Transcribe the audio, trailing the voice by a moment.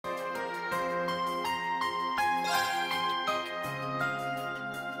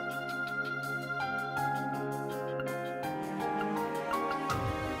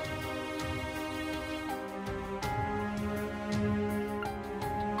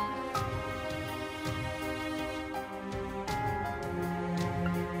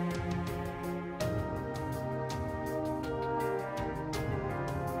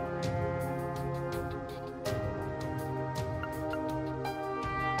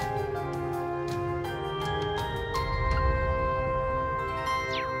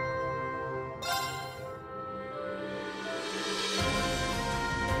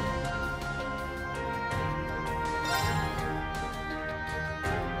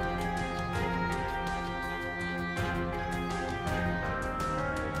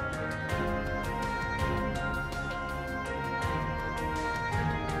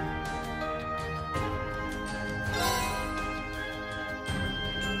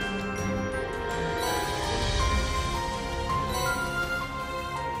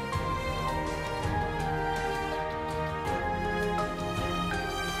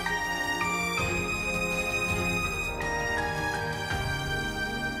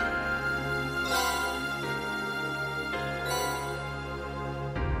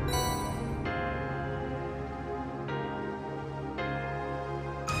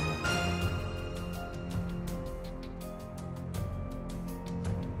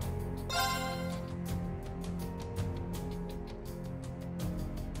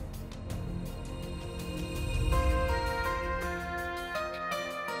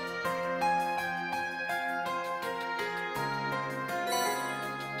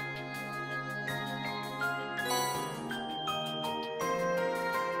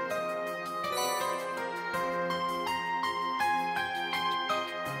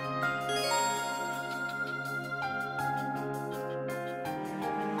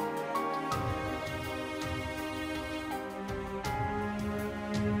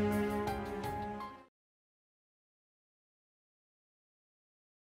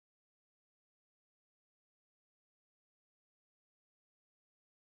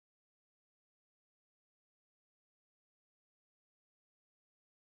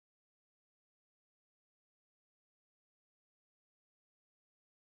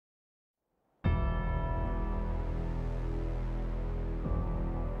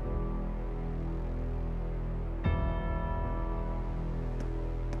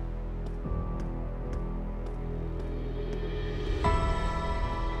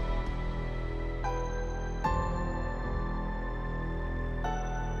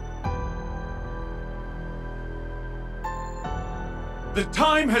The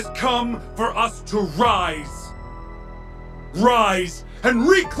time has come for us to rise. Rise and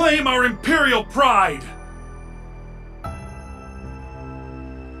reclaim our imperial pride.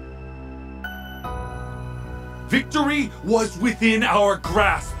 Victory was within our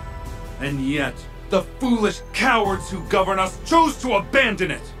grasp, and yet the foolish cowards who govern us chose to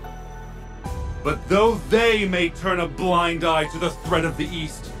abandon it. But though they may turn a blind eye to the threat of the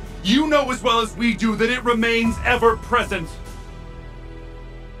East, you know as well as we do that it remains ever present.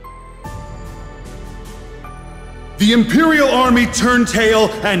 The Imperial Army turned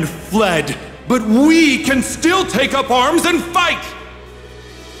tail and fled, but we can still take up arms and fight!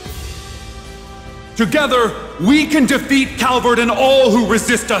 Together, we can defeat Calvert and all who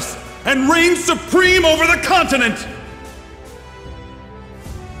resist us, and reign supreme over the continent!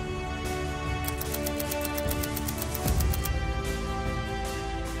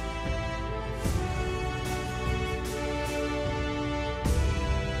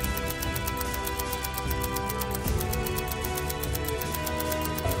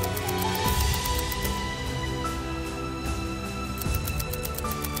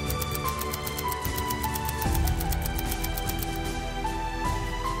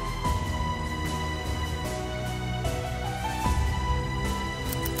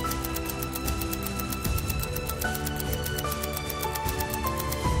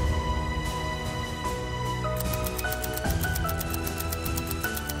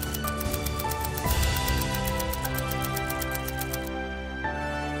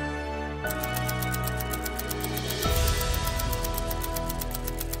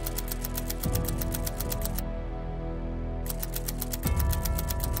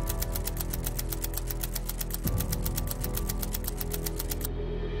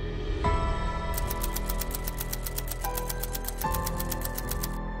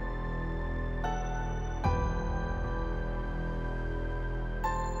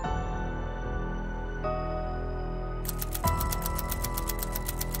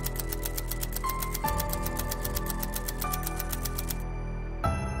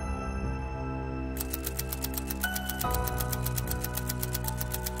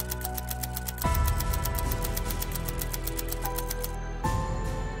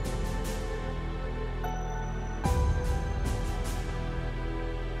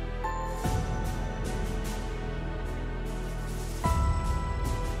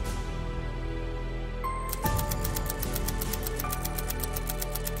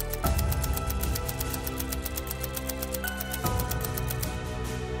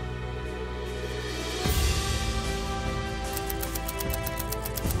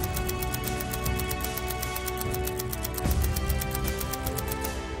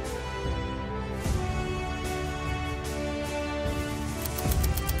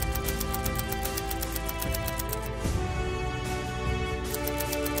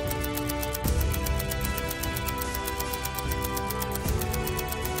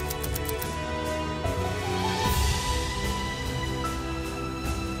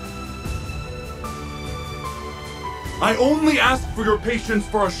 I only ask for your patience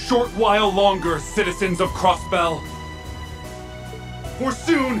for a short while longer, citizens of Crossbell. For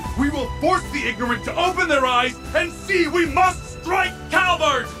soon, we will force the ignorant to open their eyes and see we must strike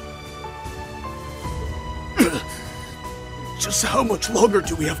Calvert! Just how much longer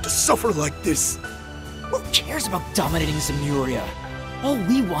do we have to suffer like this? Who cares about dominating Zemuria? All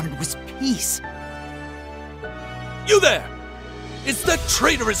we wanted was peace. You there! It's that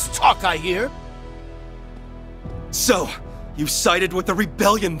traitorous talk I hear! So, you sided with the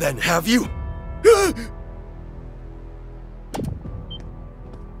rebellion then, have you?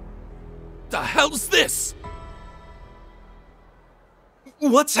 The hell's this?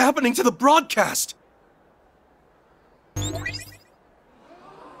 What's happening to the broadcast?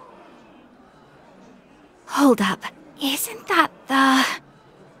 Hold up. Isn't that the...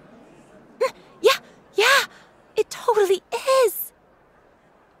 Yeah! It totally is!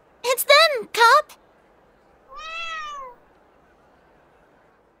 It's them, Cub!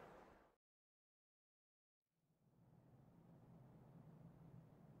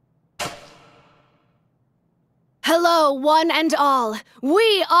 Hello, one and all.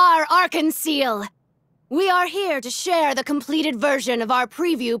 We are Arkanseel. We are here to share the completed version of our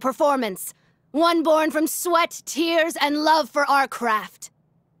preview performance. One born from sweat, tears, and love for our craft.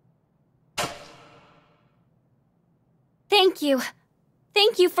 Thank you.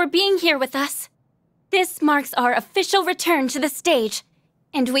 Thank you for being here with us. This marks our official return to the stage,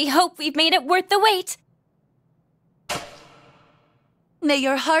 and we hope we've made it worth the wait. May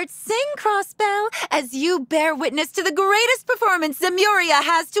your heart sing, Crossbell, as you bear witness to the greatest performance Zemuria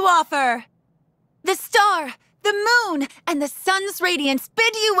has to offer. The star, The moon and the sun's radiance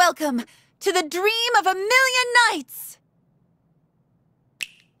bid you welcome to the dream of a million nights!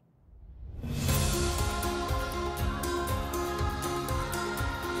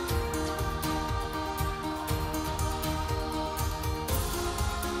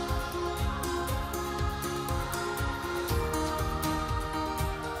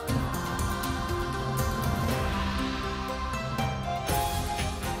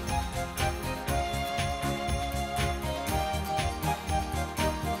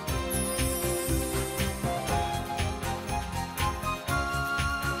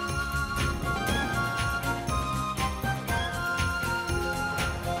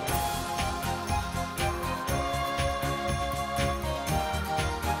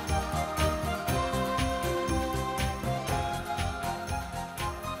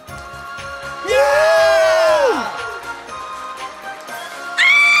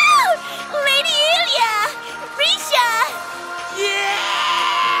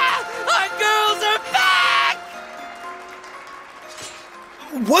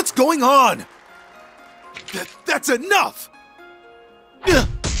 What's going on? That's enough!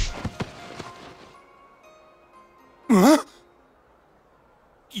 Huh?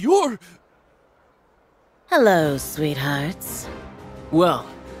 You're... Hello, sweethearts. Well,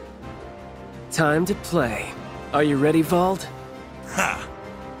 time to play. Are you ready, Vald? Ha!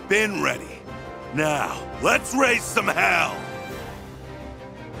 Been ready. Now, let's raise some hell!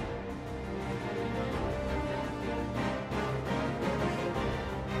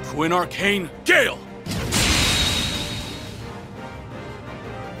 Twin Arcane Gale!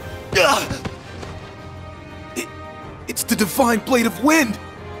 It's the Divine Blade of Wind!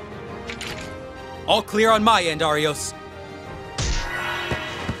 All clear on my end, Arios.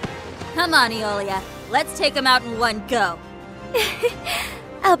 Come on, Eolia. Let's take him out in one go.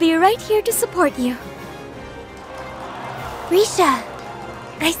 I'll be right here to support you. Risha,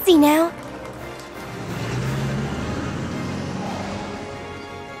 I see now.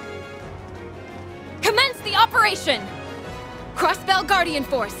 Commence the operation! Crossbell Guardian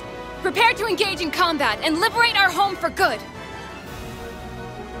Force, prepare to engage in combat and liberate our home for good!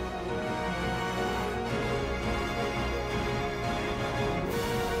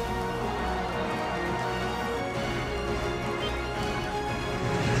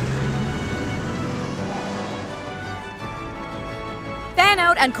 Fan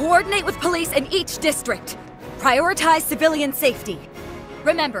out and coordinate with police in each district. Prioritize civilian safety.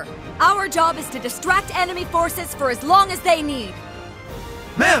 Remember, our job is to distract enemy forces for as long as they need.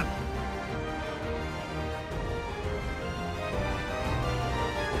 Ma'am!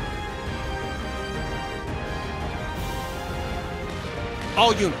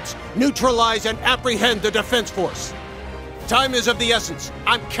 All units, neutralize and apprehend the defense force. Time is of the essence.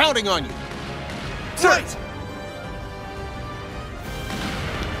 I'm counting on you. Right!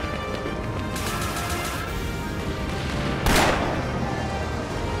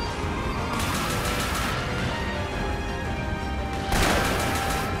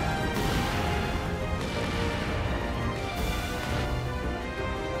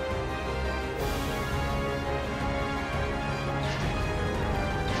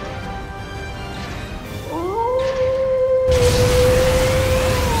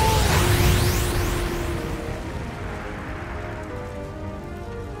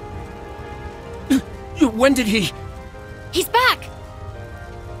 When did he... He's back!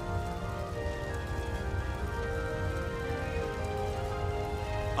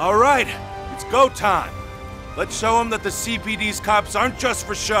 All right, it's go time. Let's show them that the CPD's cops aren't just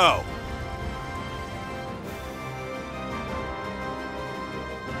for show.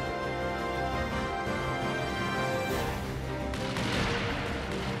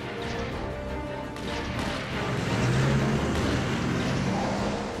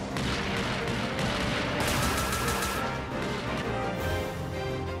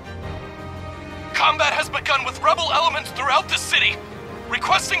 Combat has begun with rebel elements throughout the city.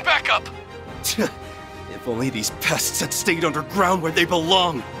 Requesting backup. If only these pests had stayed underground where they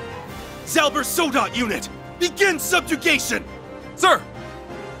belong. Zalber Sodat unit, begin subjugation! Sir!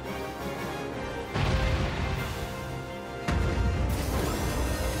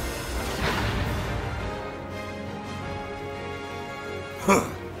 Huh.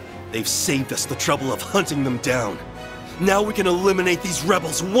 They've saved us the trouble of hunting them down. Now we can eliminate these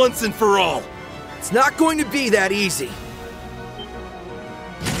rebels once and for all. It's not going to be that easy.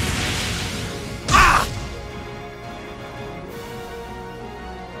 Ah!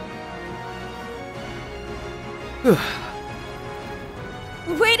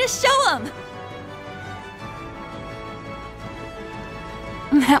 Way to show 'em!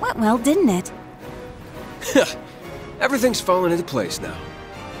 That went well, didn't it? Everything's falling into place now.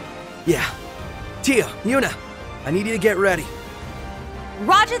 Yeah. Tia, Yuna, I need you to get ready.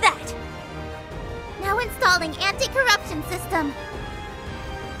 Roger that! Now installing anti-corruption system.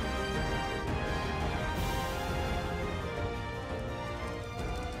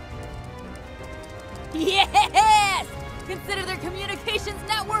 Yes! Consider their communications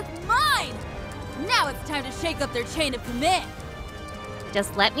network mine! Now it's time to shake up their chain of command.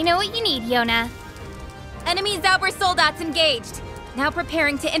 Just let me know what you need, Yona. Enemy Zauber soldats engaged. Now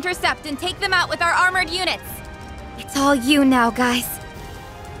preparing to intercept and take them out with our armored units. It's all you now, guys.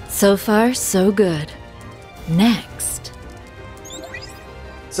 So far, so good. Next.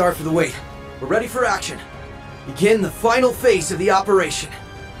 Sorry for the wait. We're ready for action. Begin the final phase of the operation.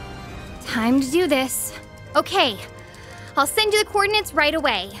 Time to do this. Okay, I'll send you the coordinates right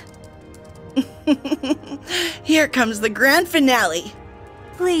away. Here comes the grand finale.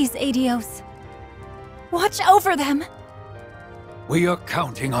 Please, Adios. Watch over them. We are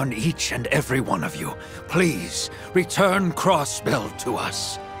counting on each and every one of you. Please, return Crossbell to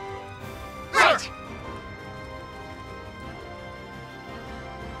us. Right!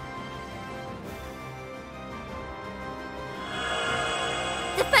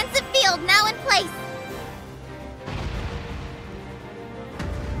 Defensive field now in place.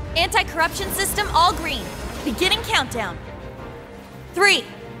 Anti-corruption system all green. Beginning countdown. 3,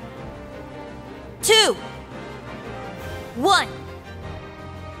 2, 1,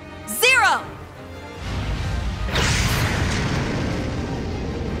 0!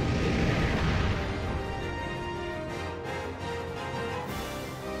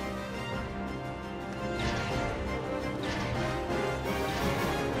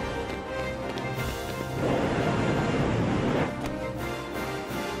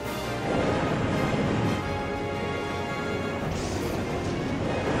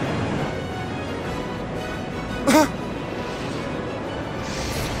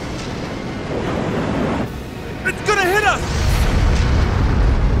 It's gonna hit us!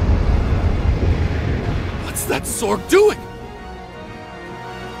 What's that Zorg doing?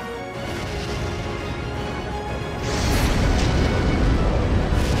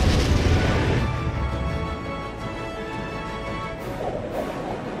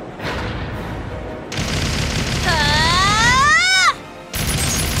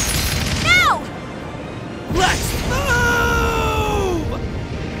 No! Let's move!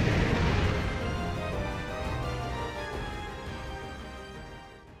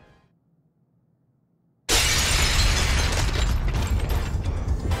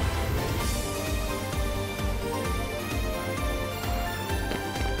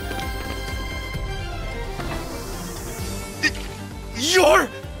 You're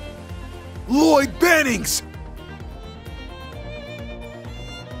Lloyd Bannings!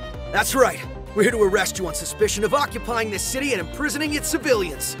 That's right. We're here to arrest you on suspicion of occupying this city and imprisoning its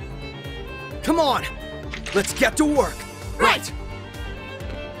civilians. Come on, let's get to work. Right!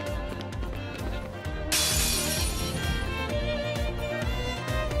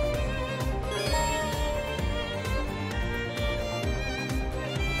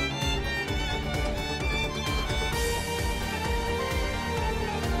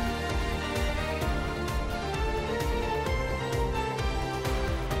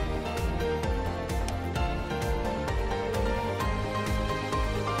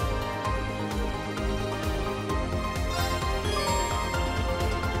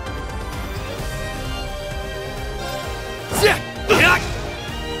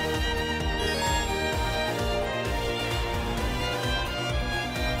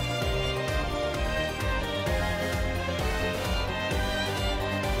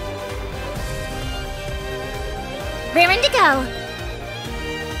 Raring to go.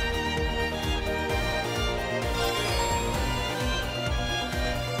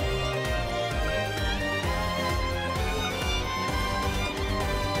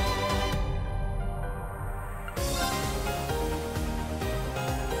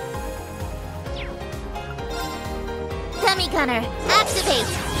 Dummy gunner, activate.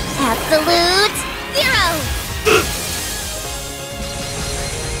 Absolute zero.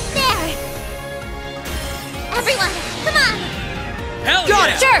 There. Everyone, come on. Hell Got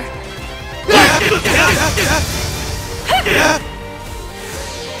yeah! it! Sure!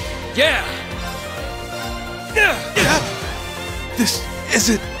 Yeah! This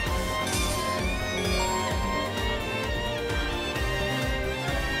isn't...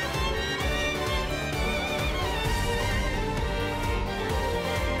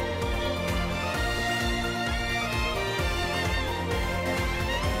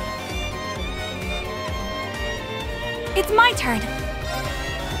 It's my turn.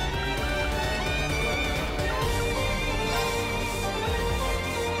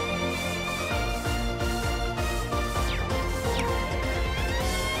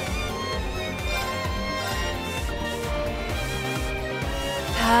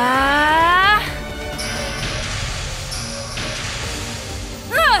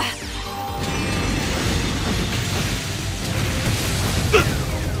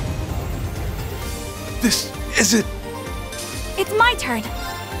 is it? It's my turn.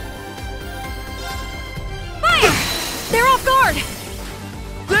 Fire! They're off guard!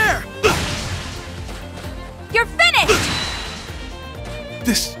 There! You're finished!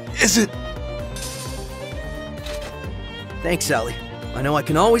 This isn't... Thanks, Ellie. I know I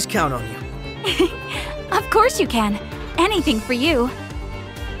can always count on you. Of course you can. Anything for you.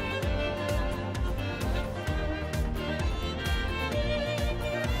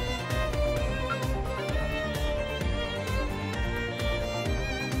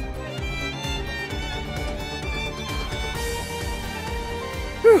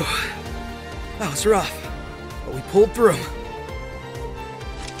 Whew. That was rough, but we pulled through.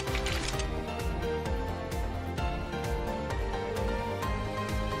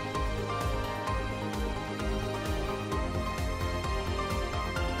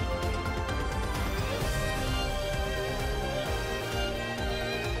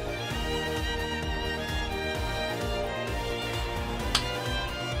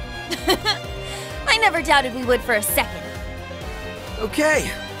 I never doubted we would for a second. Okay,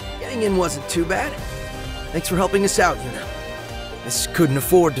 getting in wasn't too bad. Thanks for helping us out, Yuna. This couldn't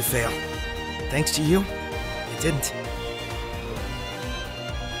afford to fail. Thanks to you, it didn't.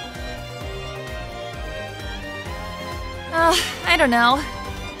 I don't know.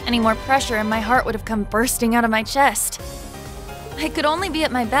 Any more pressure and my heart would have come bursting out of my chest. I could only be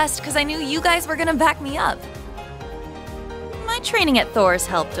at my best because I knew you guys were gonna back me up. My training at Thor's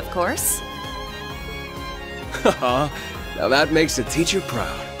helped, of course. Haha, now that makes a teacher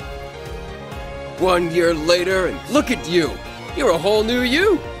proud. 1 year later, and look at you! You're a whole new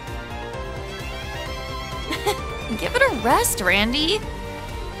you! Give it a rest, Randy.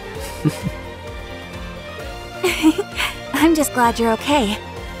 I'm just glad you're okay.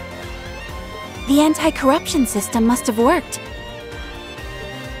 The anti-corruption system must have worked.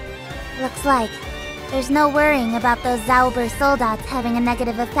 Looks like there's no worrying about those Zauber soldats having a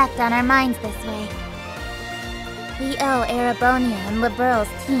negative effect on our minds this way. We owe Erebonia and Liberal's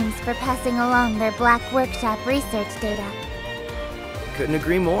teams for passing along their Black Workshop research data. Couldn't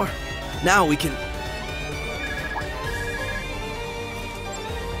agree more. Now we can...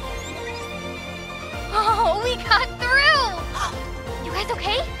 Oh, we got through! You guys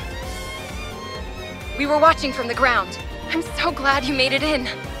okay? We were watching from the ground. I'm so glad you made it in.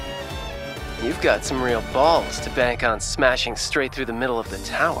 You've got some real balls to bank on smashing straight through the middle of the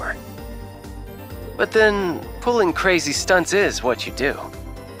tower. But then, pulling crazy stunts is what you do.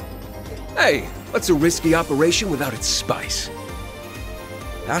 Hey, what's a risky operation without its spice?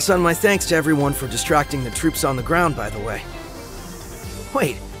 Pass on my thanks to everyone for distracting the troops on the ground, by the way.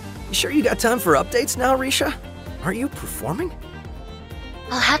 Wait, you sure you got time for updates now, Risha? Are you performing?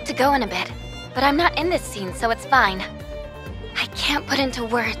 I'll have to go in a bit, but I'm not in this scene, so it's fine. I can't put into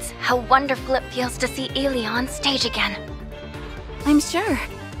words how wonderful it feels to see Elia on stage again. I'm sure.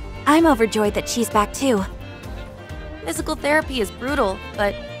 I'm overjoyed that she's back too. Physical therapy is brutal,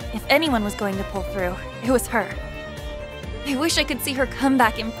 but if anyone was going to pull through, it was her. I wish I could see her come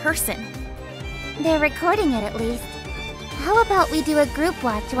back in person. They're recording it at least. How about we do a group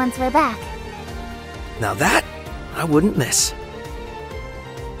watch once we're back? Now that, I wouldn't miss.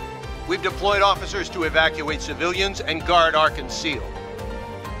 We've deployed officers to evacuate civilians and guard our conceal.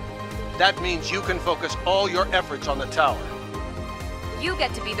 That means you can focus all your efforts on the tower. You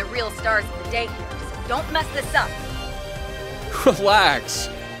get to be the real stars of the day here, so don't mess this up. Relax,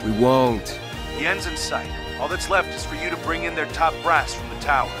 we won't. The end's in sight. All that's left is for you to bring in their top brass from the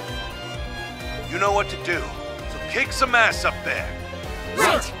tower. You know what to do, so kick some ass up there.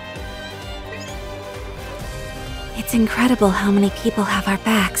 Right! It's incredible how many people have our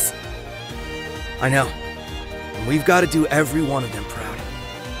backs. I know. And we've got to do every one of them proud.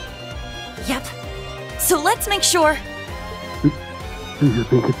 Yep. So let's make sure... Do you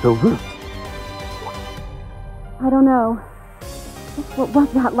think it's over? I don't know. What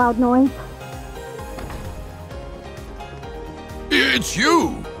was that loud noise? It's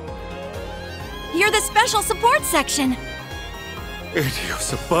you! You're the special support section!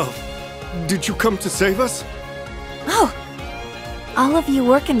 Adios above. Did you come to save us? Oh! All of you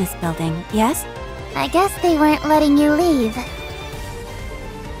work in this building, yes? I guess they weren't letting you leave.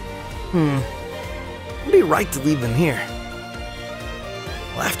 It'd be right to leave them here.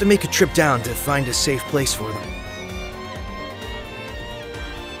 We'll have to make a trip down to find a safe place for them.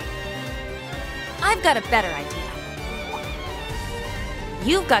 I've got a better idea.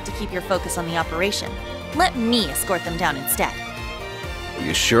 You've got to keep your focus on the operation. Let me escort them down instead. Are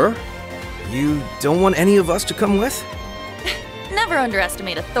you sure? You don't want any of us to come with? Never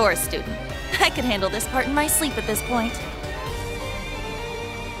underestimate a Thor student. I could handle this part in my sleep at this point.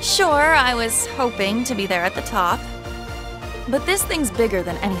 Sure, I was hoping to be there at the top. But this thing's bigger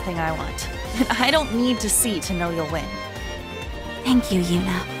than anything I want. And I don't need to see to know you'll win. Thank you,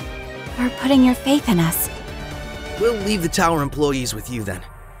 Yuna, for putting your faith in us. We'll leave the tower employees with you then.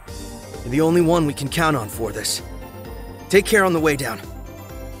 You're the only one we can count on for this. Take care on the way down.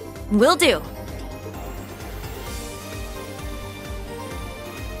 Will do.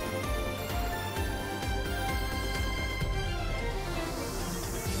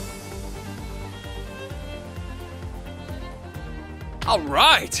 All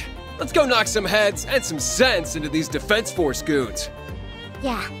right! Let's go knock some heads and some sense into these Defense Force goons.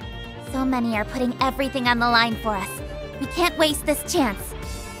 Yeah, so many are putting everything on the line for us. We can't waste this chance.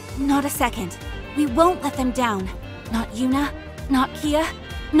 Not a second. We won't let them down. Not Yuna, not Kia,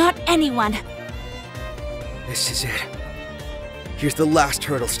 not anyone. This is it. Here's the last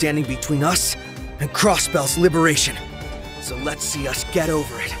hurdle standing between us and Crossbell's liberation. So let's see us get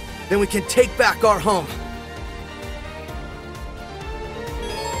over it. Then we can take back our home.